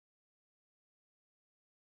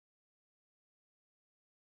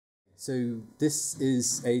So this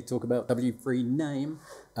is a talk about w3name.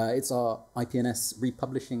 It's our IPNS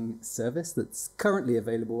republishing service that's currently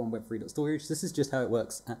available on w3.storage. This is just how it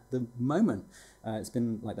works at the moment. It's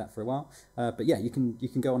been like that for a while. But yeah, you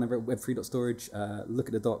can go on over at w3.storage, look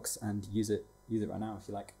at the docs and use it right now if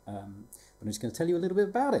you like. But I'm just going to tell you a little bit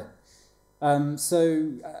about it.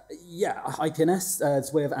 Yeah, IPNS,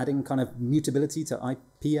 it's a way of adding kind of mutability to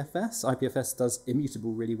IPFS. IPFS does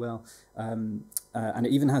immutable really well. And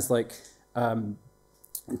it even has like,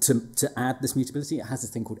 to add this mutability, it has this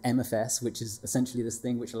thing called MFS, which is essentially this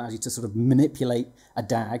thing which allows you to sort of manipulate a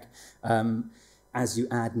DAG as you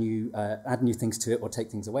add new things to it or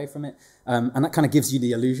take things away from it. And that kind of gives you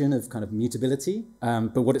the illusion of kind of mutability.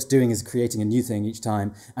 But what it's doing is creating a new thing each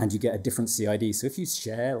time, and you get a different CID. So if you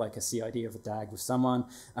share like a CID of a DAG with someone,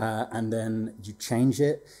 and then you change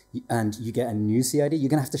it, and you get a new CID, you're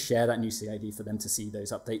going to have to share that new CID for them to see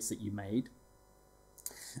those updates that you made.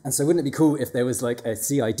 And so wouldn't it be cool if there was like a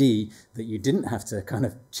CID that you didn't have to kind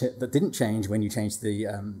of, that didn't change when you changed the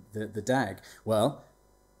DAG? Well,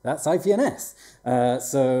 that's IPNS.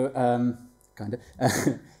 Kind of.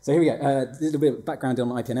 So here we go. A little bit of background on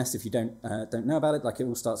IPNS if you don't know about it. Like it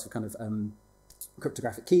all starts with kind of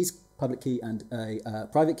cryptographic keys, public key and a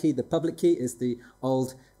private key. The public key is the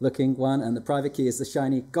old looking one, and the private key is the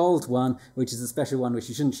shiny gold one, which is a special one which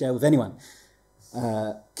you shouldn't share with anyone.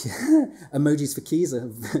 Emojis for keys are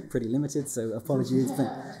pretty limited, so apologies,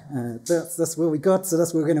 but that's what we got, so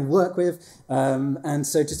that's what we're going to work with. And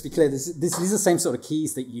so just to be clear, these are the same sort of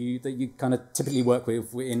keys that you kind of typically work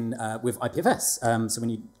with with IPFS. So when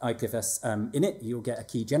you IPFS init, you'll get a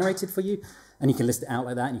key generated for you, and you can list it out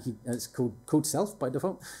like that, and it's called self by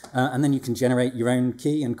default. And then you can generate your own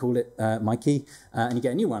key and call it my key, and you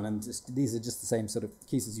get a new one. And these are just the same sort of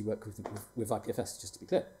keys as you work with IPFS, just to be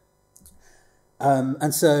clear.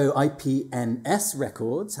 And so IPNS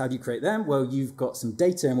records, how do you create them? Well, you've got some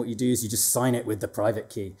data, and what you do is you just sign it with the private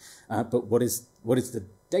key. But what is the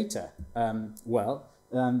data?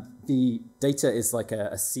 The data is like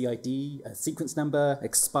a CID, a sequence number,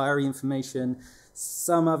 expiry information,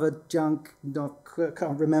 some other junk,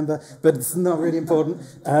 can't remember, but it's not really important.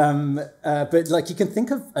 But like you can think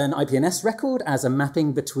of an IPNS record as a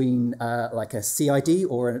mapping between like a CID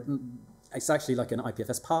or it's actually like an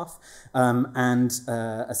IPFS path,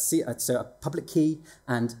 so a public key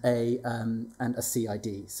and a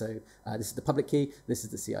CID. So this is the public key, this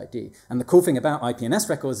is the CID. And the cool thing about IPNS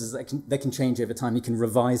records is that they can change over time. You can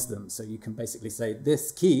revise them. So you can basically say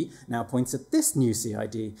this key now points at this new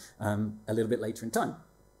CID a little bit later in time.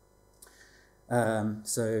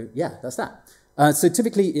 So yeah, that's that. So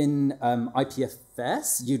typically in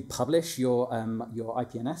IPFS, you'd publish your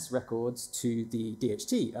IPNS records to the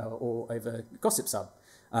DHT or over Gossip Sub.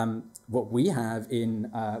 What we have in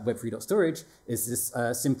w3.storage is this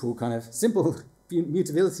simple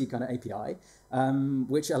mutability kind of API,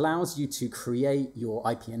 which allows you to create your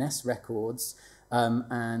IPNS records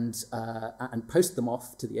and post them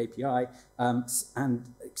off to the API. And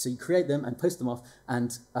so you create them and post them off,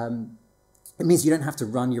 and it means you don't have to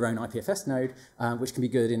run your own IPFS node, which can be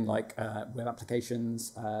good in like web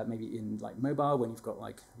applications, maybe in like mobile when you've got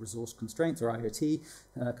like resource constraints or IoT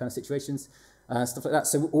kind of situations, stuff like that.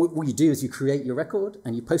 So all you do is you create your record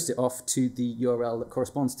and you post it off to the URL that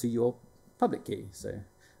corresponds to your public key. So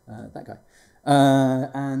that guy.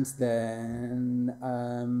 And then,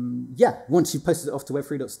 yeah, once you posted it off to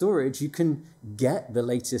w3.storage, you can get the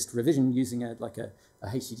latest revision using a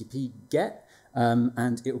HTTP GET.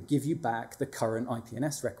 And it will give you back the current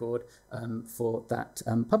IPNS record for that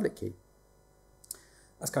public key.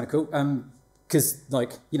 That's kind of cool, because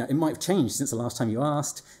it might have changed since the last time you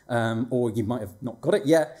asked, or you might have not got it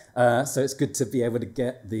yet. So it's good to be able to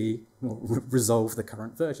get resolve the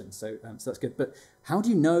current version. So that's good. But how do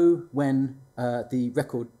you know when the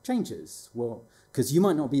record changes? Well, because you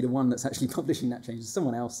might not be the one that's actually publishing that change, it's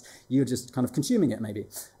someone else. You're just kind of consuming it, maybe.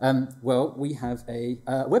 Well, we have a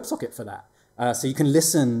WebSocket for that. So you can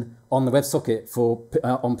listen on the WebSocket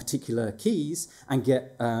on particular keys and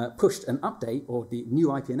get pushed an update or the new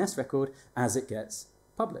IPNS record as it gets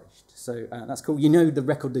published. So that's cool. You know the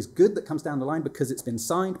record is good that comes down the line because it's been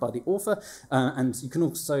signed by the author, and you can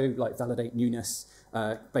also like validate newness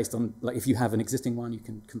based on like if you have an existing one, you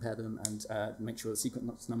can compare them and make sure the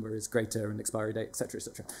sequence number is greater and expiry date, etc.,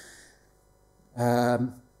 etc.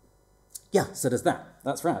 Yeah, so there's that.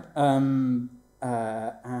 That's rad. And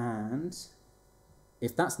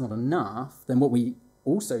if that's not enough, then what we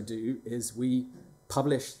also do is we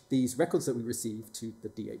publish these records that we receive to the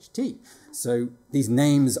DHT. So these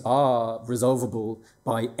names are resolvable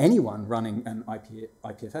by anyone running an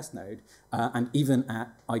IPFS node, and even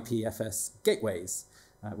at IPFS gateways.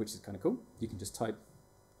 which is kind of cool. You can just type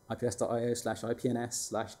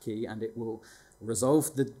IPFS.io/IPNS/key, and it will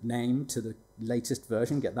resolve the name to the latest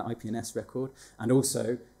version, get that IPNS record, and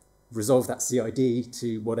also resolve that CID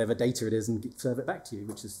to whatever data it is and serve it back to you,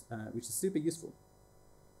 which is super useful.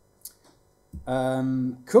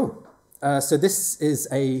 Cool. So this is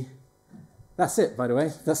that's it, by the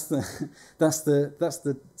way. That's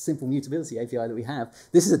the simple mutability API that we have.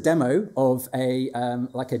 This is a demo of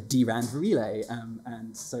like a DRAND relay.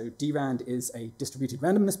 And so DRAND is a distributed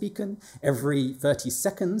randomness beacon. Every 30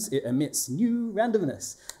 seconds, it emits new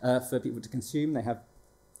randomness for people to consume. They have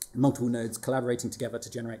multiple nodes collaborating together to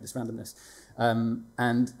generate this randomness.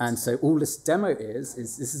 And so all this demo is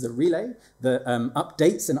this is a relay that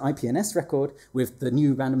updates an IPNS record with the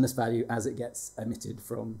new randomness value as it gets emitted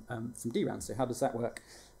from DRAND. So how does that work?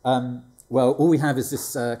 Well, all we have is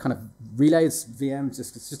this kind of relay, this VM,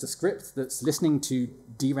 it's just a script that's listening to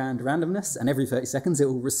DRAND randomness, and every 30 seconds it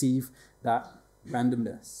will receive that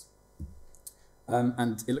randomness.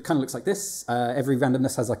 And it kind of looks like this. Every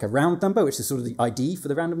randomness has like a round number, which is sort of the ID for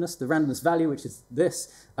the randomness value, which is this,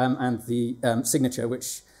 and the signature,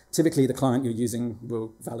 which typically the client you're using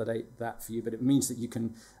will validate that for you, but it means that you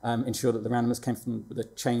can ensure that the randomness came from the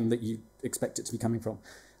chain that you expect it to be coming from.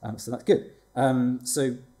 So that's good.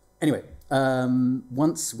 So anyway,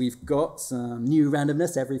 once we've got some new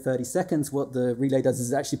randomness every 30 seconds, what the relay does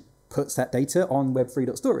is it actually puts that data on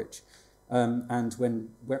web3.storage. And when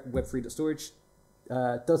web3.storage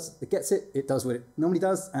it gets it, it does what it normally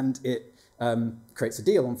does, and it creates a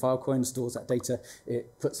deal on Filecoin, stores that data,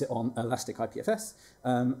 it puts it on Elastic IPFS,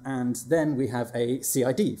 and then we have a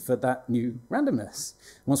CID for that new randomness.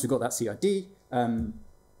 Once we've got that CID,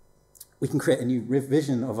 we can create a new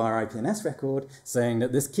revision of our IPNS record saying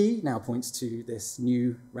that this key now points to this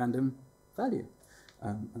new random value.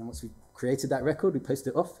 And then once we've created that record, we post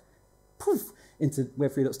it off poof, into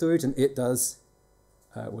web3.storage, and it does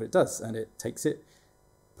what it does, and it takes it,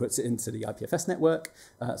 puts it into the IPFS network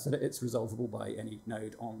so that it's resolvable by any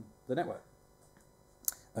node on the network,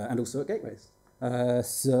 and also at gateways.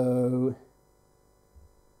 So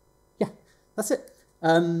yeah, that's it.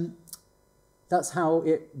 That's how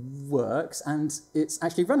it works, and it's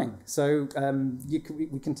actually running. So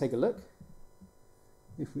we can take a look.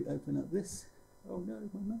 If we open up this, oh no,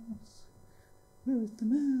 my mouse. Where is the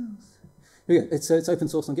mouse? Here we go. It's open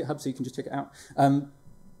source on GitHub, so you can just check it out.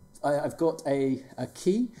 I've got a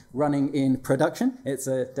key running in production. It's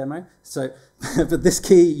a demo. So, but this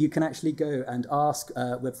key, you can actually go and ask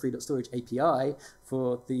web3.storage API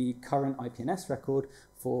for the current IPNS record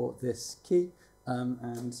for this key.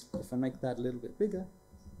 And if I make that a little bit bigger,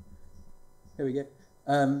 here we go.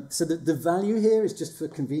 So the value here is just for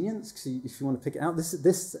convenience, so if you want to pick it out.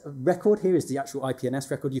 This record here is the actual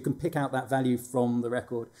IPNS record. You can pick out that value from the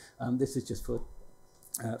record. This is just for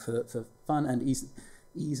fun and ease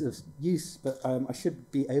of use, but I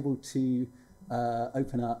should be able to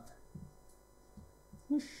open up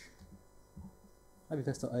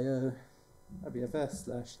IPFS.io,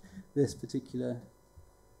 IPFS / this particular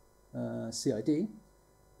CID,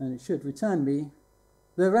 and it should return me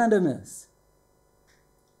the randomness.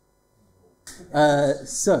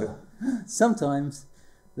 So sometimes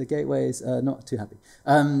the gateways are not too happy.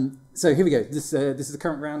 So here we go. This is the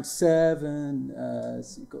current round 7.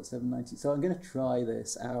 So you've got 790. So I'm going to try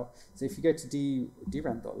this out. So if you go to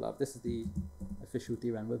dran.love, this is the official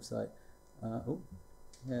DRAN website. Oh,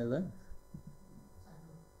 hello.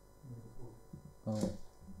 Oh.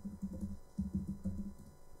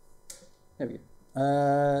 There we go.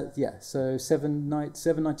 Yeah, so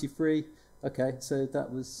 793. Okay, so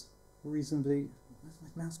that was reasonably. Where's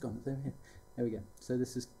my mouse gone? It's over here. There we go. So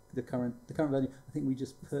this is the current value. I think we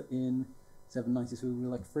just put in 790, so we were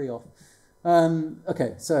like 3 off.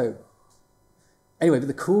 Okay, so anyway, but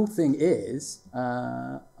the cool thing is,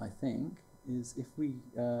 I think, is if we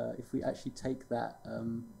actually take that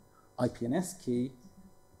IPNS key,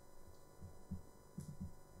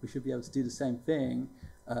 we should be able to do the same thing.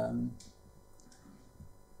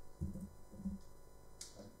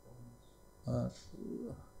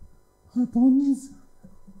 Bonds.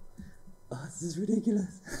 Oh, this is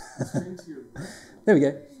ridiculous. There we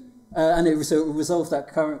go. And it resolves that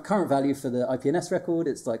current value for the IPNS record.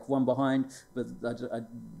 It's like 1 behind, but I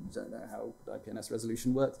don't know how IPNS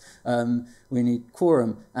resolution works. We need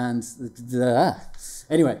quorum, and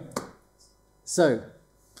anyway. So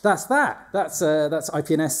that's that. That's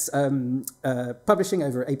IPNS publishing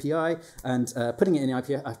over API and putting it in the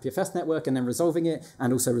IPFS network, and then resolving it,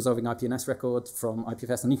 and also resolving IPNS records from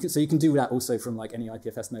IPFS. And you can do that also from like any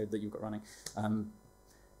IPFS node that you've got running.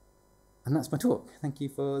 And that's my talk. Thank you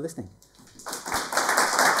for listening.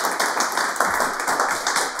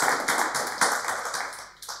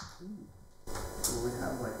 Well, we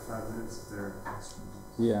have like 5 minutes if there are questions.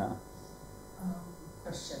 Yeah.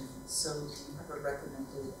 Question. So do you have a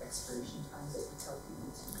recommended expiration time that you tell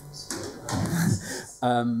people to use for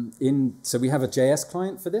So we have a JS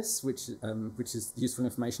client for this, which is useful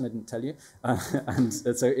information I didn't tell you, and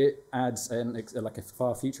so it adds like a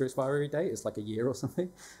far future expiry date. It's like a year or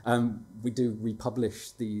something. We do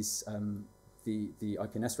republish these the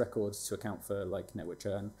IPNS records to account for like network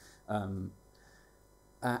churn.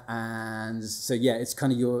 And so yeah, it's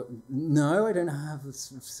kind of no, I don't have a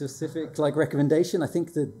specific like recommendation. I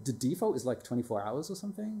think the default is like 24 hours or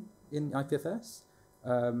something in IPFS.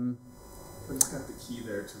 But it's got the key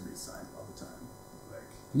there to re-sign all the time. Like,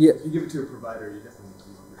 yeah, if you give it to a provider, you definitely need to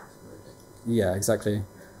longer expiration. Yeah, exactly.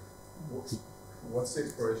 What's the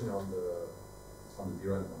expiration on the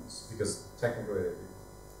v3name ones? Because technically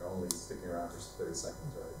you're only sticking around for 30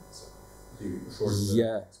 seconds, right? So do you shorten the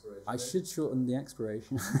expiration I date? should shorten the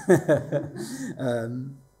expiration.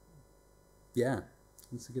 Yeah,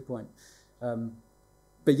 that's a good point.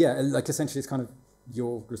 But yeah, like essentially it's kind of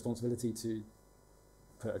your responsibility to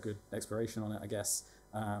put a good expiration on it, I guess.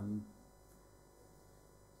 Yeah.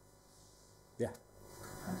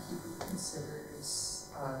 How do you consider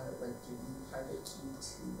like giving the private key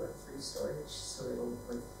to Web3 storage so it'll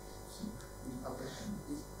like keep republishing?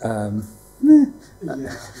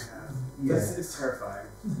 Yeah. It's terrifying.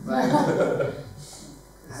 Like,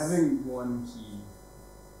 having one key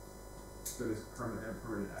that is permanent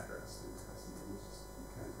address to the customer is just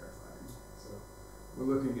kind of terrifying. So we're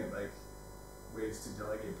looking at like ways to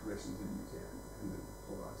delegate permissions that you can, and then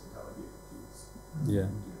hold on to delegated keys. Yeah.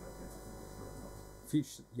 Do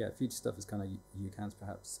Future stuff is kind of UCANs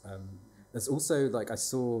perhaps. There's also, like I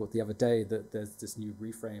saw the other day that there's this new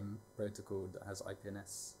reframe protocol that has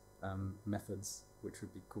IPNS methods, which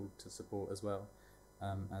would be cool to support as well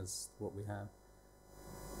as what we have.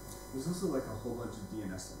 There's also like a whole bunch of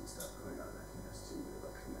DNS stuff going on in IPNS too that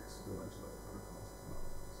like connects with a bunch of other protocols as well.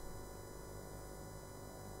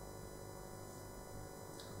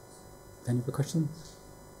 Any other questions?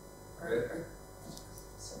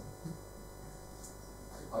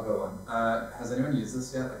 I'll go on. Has anyone used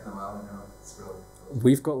this yet? Like, I know it's really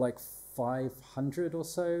We've got like 500 or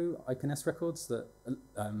so IPNS records that,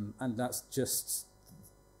 and that's just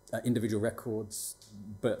individual records,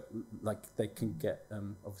 but like they can get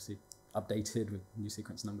obviously updated with new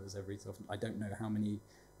sequence numbers every so often. I don't know how many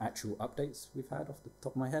actual updates we've had off the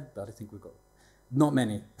top of my head, but I think we've got not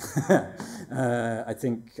many. I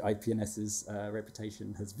think IPNS's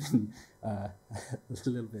reputation has been a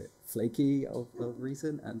little bit flaky of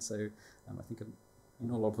recent, and so I think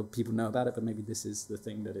not a lot of people know about it, but maybe this is the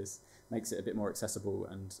thing that makes it a bit more accessible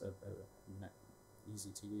and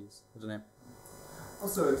easy to use. I don't know.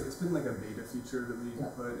 Also, it's been like a beta feature that we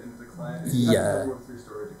put into the client. Yeah. A Web3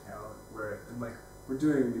 storage account where, and like, we're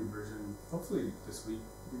doing a new version, hopefully this week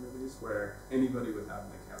we release, where anybody without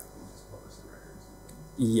an account can just publish the records.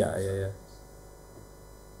 Yeah.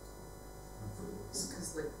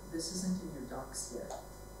 Because like this isn't in your docs yet,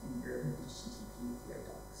 in your HTTP API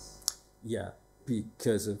docs. Yeah,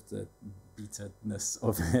 because of the beta-ness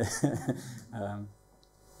of it.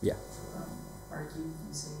 Yeah. Are you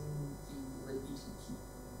using the like UTP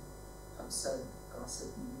pub/sub gossip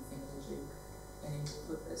thingamajig enabled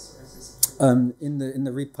with this, or is this in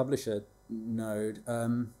the republisher node,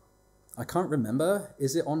 I can't remember.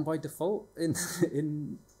 Is it on by default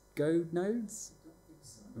in Go nodes?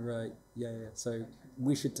 Right. Yeah. So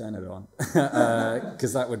we should turn it on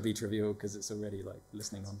because that would be trivial because it's already like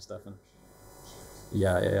listening on stuff and.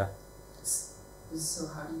 Yeah. So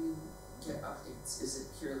how do you get updates? Is it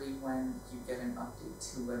purely when you get an update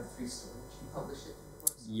to Web3 storage, you publish it to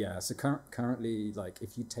the website? Yeah. So currently, like,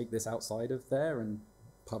 if you take this outside of there and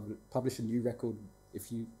publish a new record,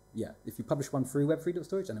 if you publish one through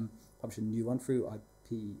Web3.storage and then publish a new one through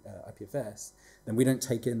IPFS, then we don't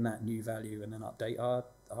take in that new value and then update our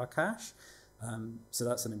cache. So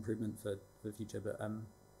that's an improvement for the future. But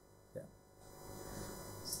yeah.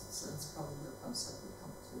 So that's probably where pub/sub would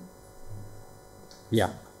help too.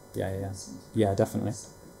 Yeah, definitely.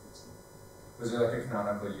 Was there like a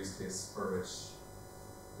canonical use case for which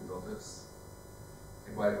we built this?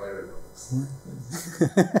 Like why did we build this?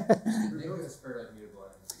 Maybe it's for like mutable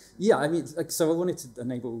entities. Yeah, I mean, like, so I wanted to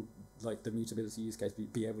enable like the mutability use case,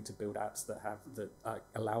 be able to build apps that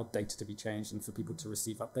allow data to be changed and for people to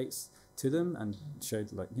receive updates to them and show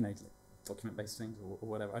like document-based things or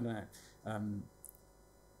whatever. I don't know.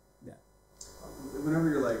 Whenever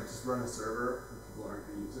you're like, just run a server, people aren't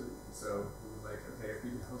going to use it. So we're like, okay, if we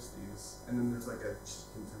can host these, and then there's like a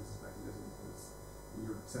consensus mechanism because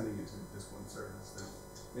you're sending it to this one service, then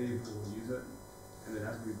maybe people will use it. And then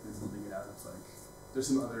as we've been building it out, it's like, there's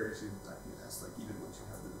some other issues with IPNS, like even once you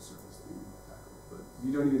have the service that you need to tackle. But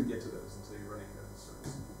you don't even get to those until you're running as a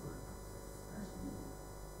service and people are actually using it.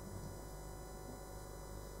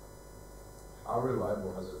 How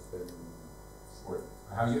reliable has it been for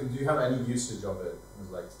you? Do you have any usage of it? It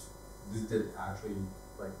was like, did it actually,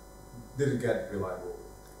 like, did it get reliable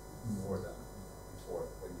more than before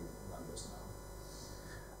when you run this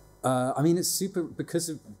now? I mean, it's super because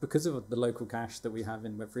of the local cache that we have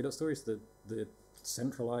in web3.stories. The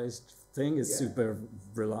centralized thing is super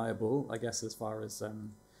reliable, I guess, as far as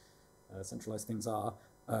centralized things are.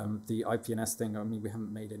 The IPNS thing, I mean, we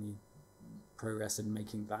haven't made any progress in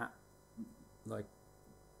making that, like,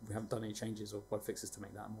 we haven't done any changes or bug fixes to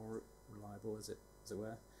make that more reliable, as it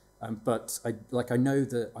were. But I know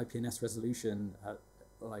that IPNS resolution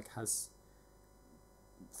has,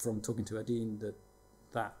 from talking to Adine,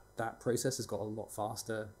 that process has got a lot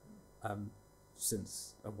faster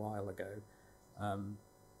since a while ago.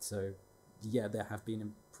 So yeah, there have been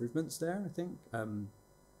improvements there, I think. I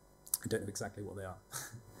don't know exactly what they are.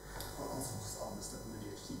 Also, just all the stuff in the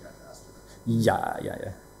DHT got faster.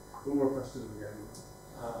 Yeah. One more question again.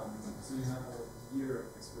 So you have a year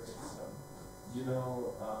of experience. So do you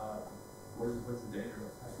know what's the danger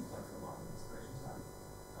of having like a long expiration time?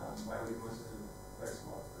 Why would you want to do very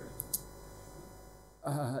small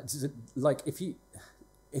expiration? Like if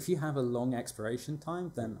you have a long expiration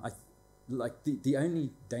time, then the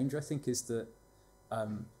only danger I think is that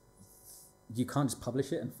you can't just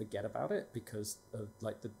publish it and forget about it, because of,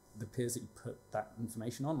 like, the peers that you put that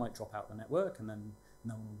information on might drop out the network, and then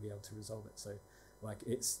no one will be able to resolve it. So like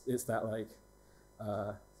it's that like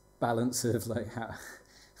balance of like how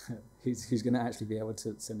who's going to actually be able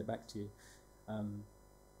to send it back to you.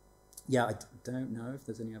 Yeah, I don't know if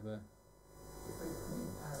there's any other.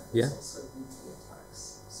 There's also replay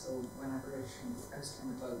attacks. So whenever I was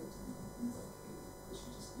trying to bug it, and like, hey, this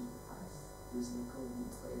should just be high. There's like a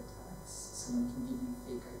replay attacks. Someone can give you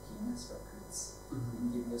fake IPNS records and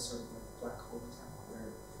give you a sort of like black hole attack where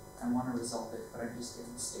I want to resolve it, but I'm just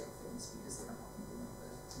getting stale things because they don't want me to know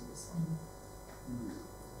the previous one. Which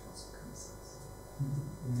also kind of sucks.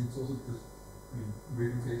 And it's also because, I mean,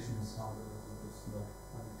 replication is how it's not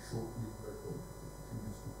short-lived record.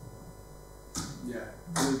 Yeah,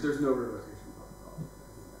 there's no relocation protocol.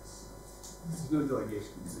 There's no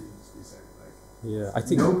delegation, so you just be saying like, Yeah, I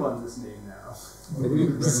think nope on this name now.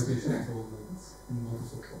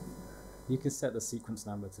 you can set the sequence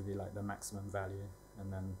number to be like the maximum value,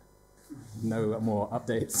 and then no more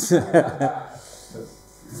updates.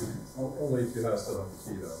 Only if you have stuff on the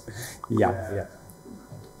key, though.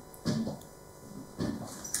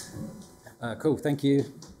 Yeah. Cool, thank you.